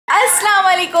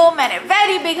Assalamualaikum and a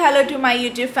very big hello to my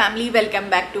YouTube family. Welcome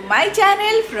back to my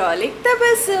channel Frolic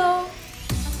Tabasum.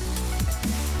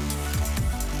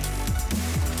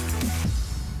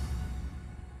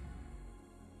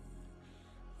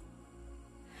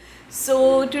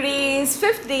 So today is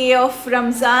 5th day of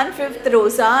Ramzan, 5th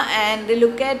Roza, and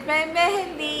look at my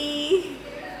Mehandi.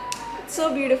 It's so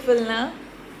beautiful, na?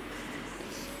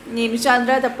 నేను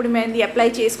చంద్ర తప్పుడు mehndi apply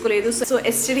చేసుకోలేదు so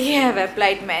yesterday I have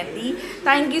applied mehndi.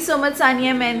 Thank you so much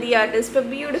Sania mehndi artist for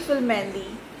beautiful mehndi.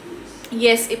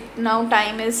 Yes, now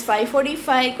time is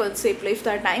 5:45. కొద్దిసేపులో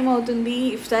iftar time అవుతుంది.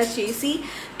 ఇఫ్తార్ చేసి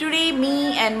today me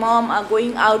and mom are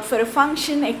going out for a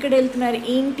function. ఎక్కడ వెళ్తున్నారు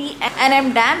ఏంటి, and I'm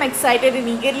damn excited and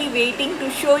eagerly waiting to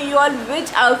show you all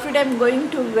which outfit I'm going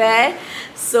to wear.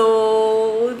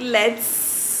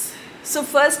 So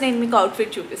first నేను మీకు outfit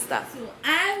చూపిస్తా. So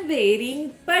I'm wearing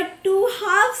pattu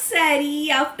half saree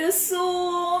after so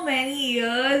many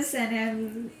years and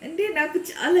అంటే నాకు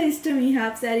చాలా ఇష్టం ఈ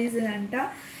half sarees అంట.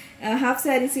 Half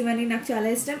saris ఇవన్నీ నాకు చాలా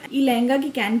ఇష్టం. ఈ లెహంగాకి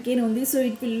క్యాన్ ఉంది, so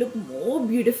it will look more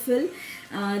beautiful.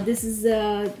 This is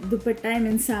dupatta I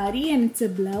mean sorry and it's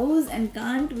a blouse and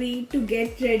can't wait to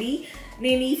get ready.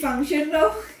 నేను ఈ ఫంక్షన్లో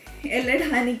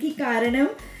వెళ్ళడానికి కారణం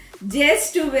just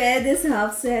to wear this half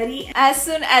saree. As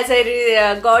soon as I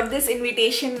got this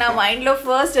invitation, na mind lo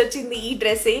first ochindi ee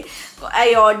dress. I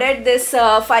ordered this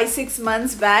 5-6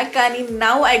 months back and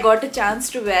now I got a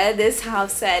chance to wear this half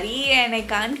saree and I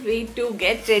can't wait to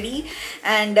get ready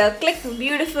and click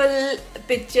beautiful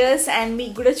pictures and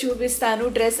meeku kuda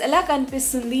chupistanu dress ela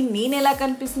kanipistundi, nenu ela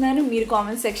kanipistunanu meer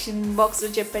comment section box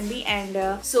lo cheppandi. And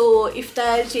so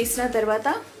iftar chesina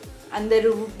tarvata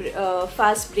అందరూ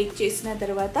fast break చేసిన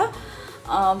తర్వాత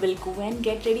we'll go and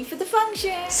get ready for the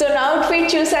function. So now outfit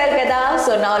చూసారు కదా,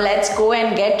 so now let's go and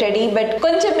get ready. But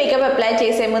కొంచెం makeup apply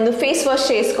చేసే ముందు face wash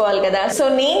చేసుకోవాలి కదా. సో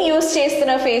నేను యూస్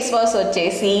చేస్తున్న ఫేస్ వాష్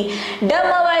వచ్చేసి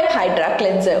Dermavive Hydra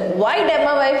cleanser. Why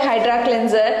Dermavive Hydra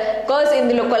cleanser? Because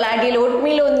ఇందులో కొలాడిల్ ఓట్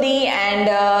మీల్ ఉంది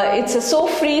and it's so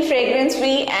free, fragrance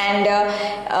free and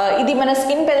ఇది మన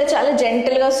స్కిన్ పైన చాలా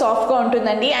జెంటల్గా సాఫ్ట్గా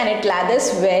ఉంటుందండి అండ్ ఇట్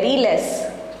లాదర్స్ వెరీ లెస్.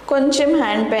 కొంచెం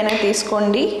హ్యాండ్ పైన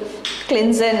తీసుకోండి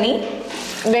క్లిన్జర్ని,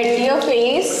 వెట్ యువర్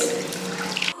ఫేస్.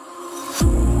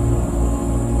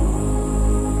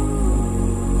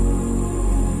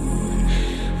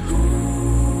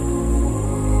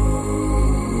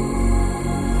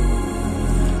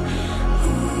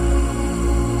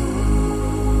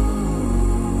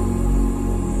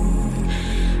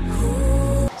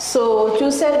 సో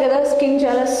చూసారు కదా స్కిన్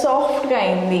చాలా సాఫ్ట్గా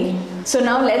అయింది. So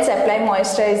now let's apply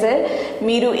moisturizer.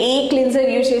 మీరు ఏ cleanser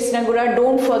యూజ్ చేసినా కూడా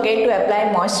don't forget to apply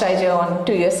moisturizer on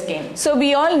to your skin. So we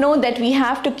all know that we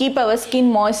have to keep our skin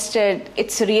moistured.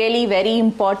 It's really very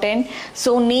important.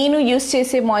 So నేను use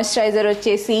చేసే moisturizer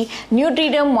వచ్చేసి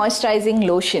Neutriderm moisturizing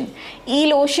lotion. ఈ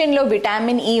lotion లో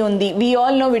vitamin E ఉంది. We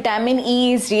all know vitamin E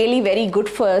is really very good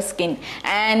for our skin.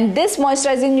 And this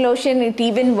moisturizing lotion, it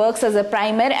even works as a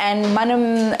primer and మనం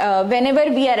whenever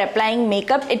we are applying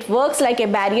makeup, it works like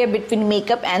a barrier between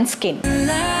makeup and skin.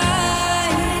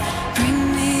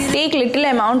 Take little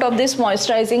amount of this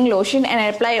moisturizing lotion and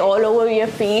apply all over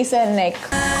your face and neck.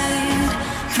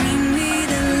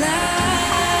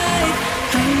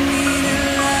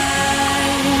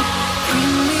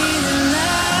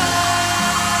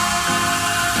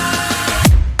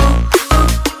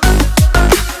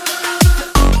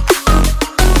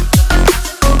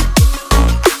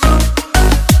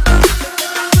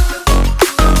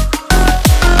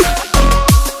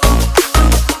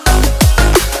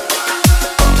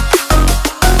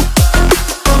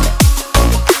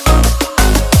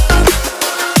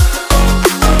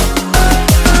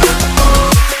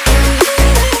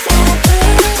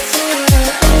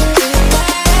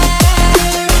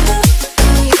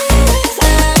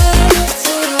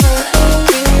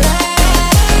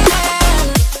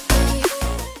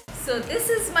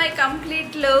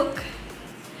 Complete look.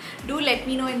 Do let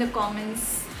me know in the comments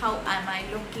how am I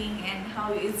looking and how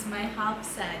is my half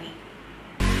saree.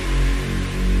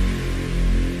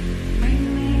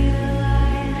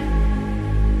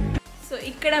 So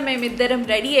ikkada memiddaram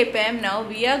ready ayapayam. Now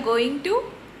we are going to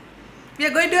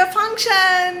a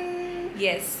function.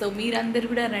 Yes, so meerandaru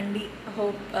kuda randi.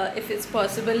 Hope if it's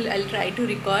possible I'll try to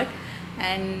record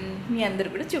and mee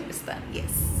andaru kuda chupistanu.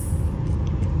 Yes,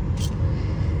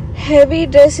 heavy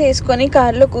dress వేసుకొని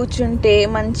కార్లో కూర్చుంటే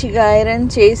మంచిగా iron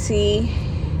చేసి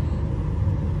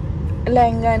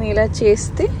లెహంగాని ఇలా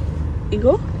చేస్తే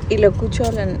ఇగో ఇలా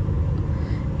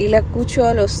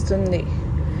కూర్చోవాలి వస్తుంది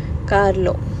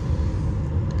కార్లో.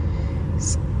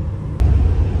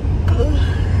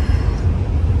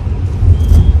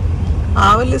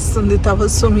 ఆవలిస్తుంది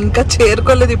తబస్సుమ్, ఇంకా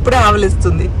చేరుకోలేదు, ఇప్పుడే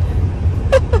ఆవలిస్తుంది.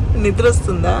 నిద్ర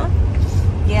వస్తుందా?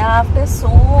 Yeah, after so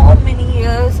many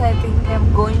years, I think I'm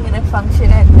going in a function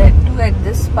at that too at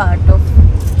this part of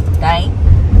time.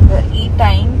 ఈ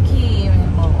టైంకి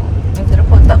మేము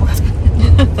నిద్రపోతాము.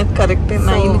 కరెక్టే,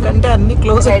 9 కంటే అన్ని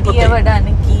క్లోజ్ రెడీ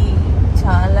అవ్వడానికి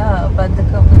చాలా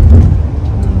బద్ధకం.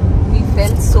 We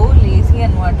felt so lazy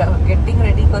అనమాట. గెట్టింగ్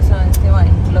రెడీ కోసం వస్తే మా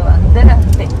ఇంట్లో అందరూ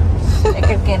అంతే.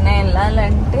 ఎక్కడికైనా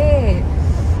వెళ్ళాలంటే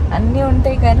అన్నీ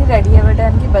ఉంటాయి కానీ రెడీ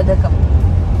అవ్వడానికి బద్ధకం.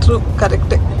 ట్రూ,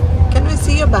 కరెక్టే. Can we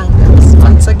see your bangles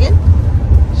once again?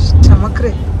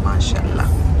 చమక్రే, మాషాల్లా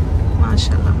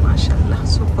మాషాల్లా మాషాల్లా,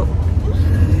 super.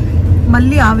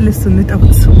 మళ్ళీ ఆవలిస్తుంది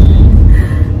తబస్సు.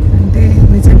 అంటే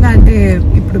నిజంగా అంటే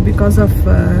ఇప్పుడు బికాస్ ఆఫ్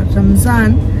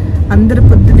రంజాన్ అందరు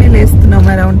పొద్దునే లేస్తున్నాం,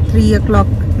 అరౌండ్ 3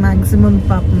 o'clock మ్యాక్సిమం.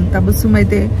 పాపం తబస్సుమ్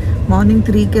అయితే మార్నింగ్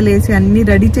 3కే లేచి అన్ని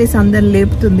రెడీ చేసి అందరిని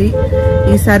లేపుతుంది.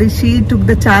 ఈసారి she took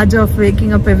the charge of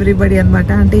waking up everybody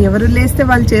అనమాట. అంటే ఎవరు లేస్తే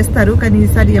వాళ్ళు చేస్తారు, కానీ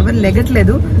ఈసారి ఎవరు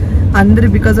లెగట్లేదు అందరు.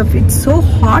 Because of it's so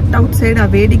hot out side, ఆ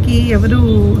వేడికి ఎవరు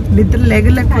నిద్ర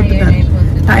లేగలేకపోతున్నారు,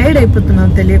 టైర్డ్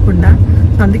అయిపోతున్నారు తెలియకుండా.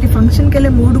 సో అందుకే ఫంక్షన్కి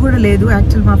వెళ్ళే మూడ్ కూడా లేదు.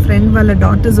 యాక్చువల్ మా ఫ్రెండ్ వాళ్ళ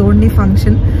డాటర్స్ ఓన్లీ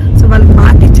ఫంక్షన్, సో వాళ్ళకి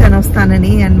మాట ఇచ్చాను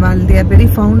వస్తానని. అండ్ వాళ్ళు they are very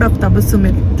fond of Tabassum,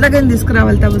 ఎట్లాగైనా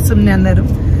తీసుకురావాలి తబస్సుమ్ని అన్నారు.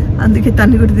 అందుకే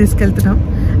తన్ని కూడా తీసుకెళ్తున్నాం.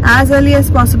 As early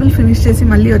as possible finish చేసి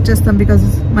మళ్ళీ వచ్చేస్తాం, బికాస్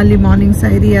మళ్ళీ మార్నింగ్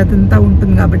సైరీ అదంతా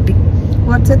ఉంటుంది కాబట్టి.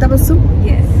 Watts Tabassum?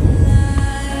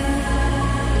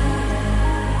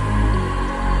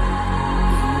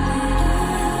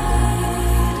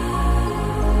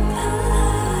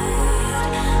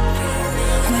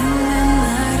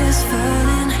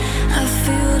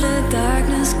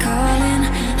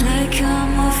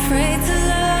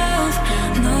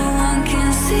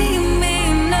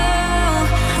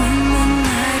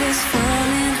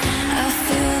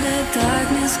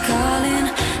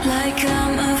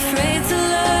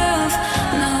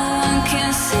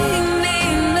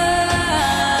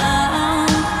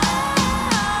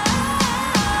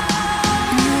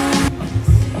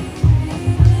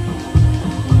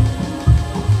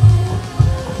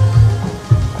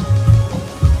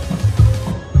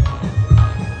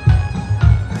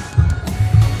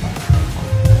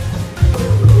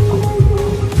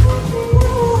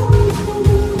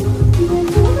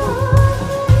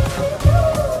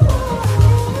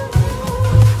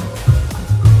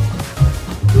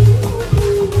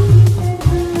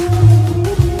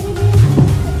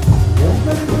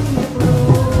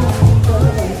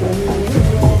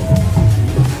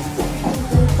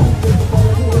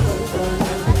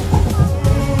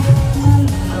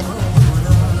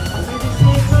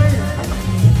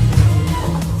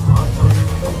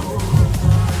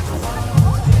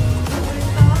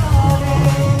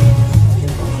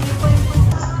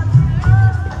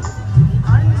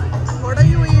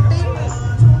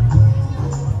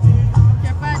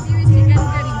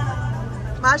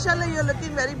 Mashallah, you're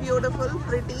looking very beautiful,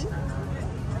 pretty.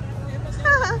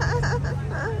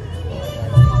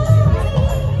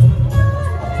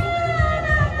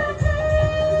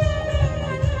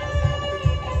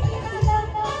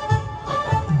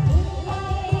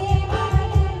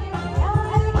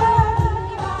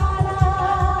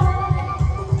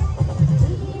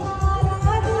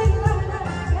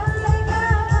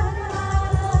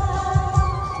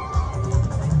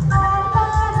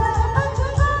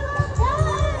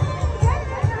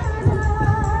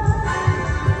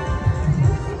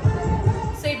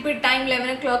 Time 11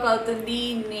 o'clock అవుతుంది.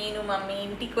 నేను మమ్మీ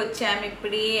ఇంటికి వచ్చాము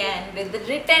ఇప్పుడే and with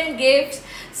return gifts.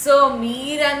 So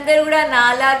మీరందరూ కూడా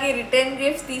నాలాగే రిటర్న్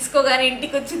గిఫ్ట్స్ తీసుకోగానే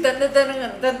ఇంటికి వచ్చి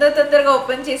తొందరగా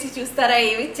ఓపెన్ చేసి చూస్తారా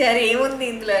ఏమి ఇచ్చారు, ఏముంది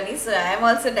ఇందులో అని. So I'm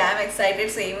also dam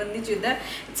excited. So ఏముంది చూద్దాం.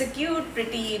 It's a cute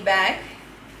pretty bag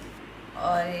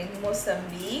orange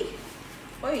mosambi.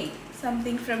 ఓయ్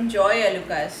something from Joy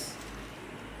Alukkas.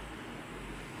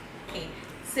 Okay,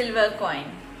 silver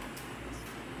coin,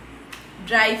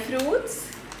 dry fruits.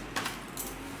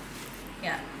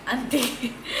 Yeah అంతే.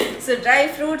 So dry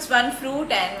fruits, 1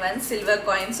 fruit and 1 silver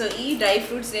coin. So ఈ డ్రై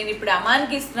ఫ్రూట్స్ నేను ఇప్పుడు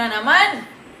అమాన్కి ఇస్తున్నాను. అమాన్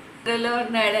లో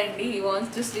ఉన్నాడండి, he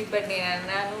wants to sleep. But నేను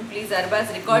అన్నాను ప్లీజ్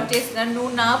అర్బాస్ రికార్డ్ చేస్తున్నాను,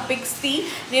 నువ్వు నా పిక్స్ తీ.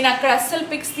 నేను అక్కడ అస్సలు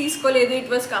పిక్స్ తీసుకోలేదు,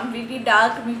 ఇట్ వాస్ కంప్లీట్లీ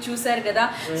డార్క్, మీరు చూసారు కదా.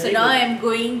 So now I'm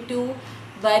going to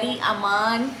worry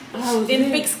Aman. నేను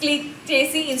పిక్స్ క్లిక్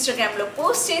చేసి ఇన్స్టాగ్రామ్లో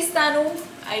పోస్ట్ చేస్తాను.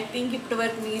 I think ఇప్పటి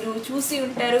వరకు మీరు చూసి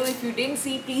ఉంటారు. If you didn't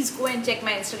see, please go and check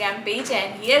my Instagram page.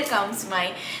 And here comes my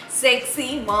sexy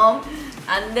mom.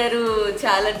 అందరూ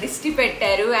చాలా దిష్టి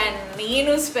పెట్టారు అండ్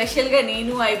నేను స్పెషల్గా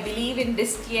ఐ బిలీవ్ ఇన్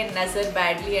దిష్టి అండ్ నజర్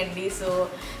బ్యాడ్లీ అండి. సో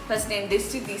ఫస్ట్ నేను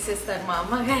దిష్టి తీసేస్తాను మా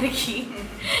అమ్మగారికి,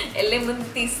 వెళ్ళే ముందు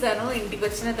తీస్తాను, ఇంటికి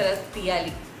వచ్చిన తర్వాత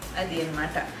తీయాలి, అది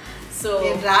అన్నమాట. సో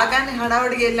నేను రాగానే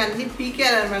హడావుడికి వెళ్ళి అన్ని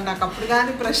పీకేయాలన్నమాట, నాకు అప్పుడు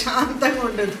కానీ ప్రశాంతంగా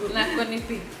ఉండదు. నాకు కొన్ని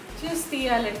పిక్చర్స్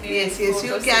తీయాలండి.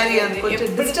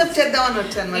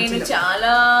 నేను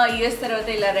చాలా ఇయర్స్ తర్వాత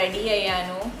ఇలా రెడీ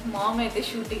అయ్యాను. మామ్ అయితే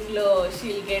షూటింగ్ లో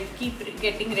షీల్ కీప్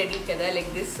గెట్టింగ్ రెడీ కదా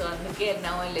లైక్ దిస్. సో అందుకే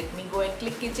now let me go and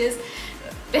click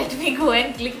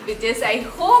pictures. I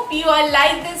hope you all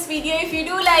like this video. If you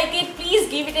do like it, please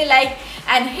give it a like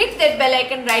and hit that bell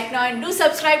icon right now, and do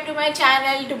subscribe to my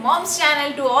channel, to mom's channel,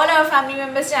 to all our family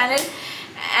members channel,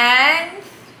 and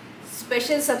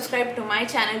special subscribe to my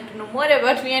channel to know more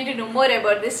about me and to know more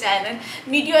about this channel.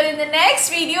 Meet you all in the next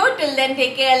video. Till then,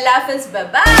 take care. Allah Hafiz. Bye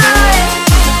bye.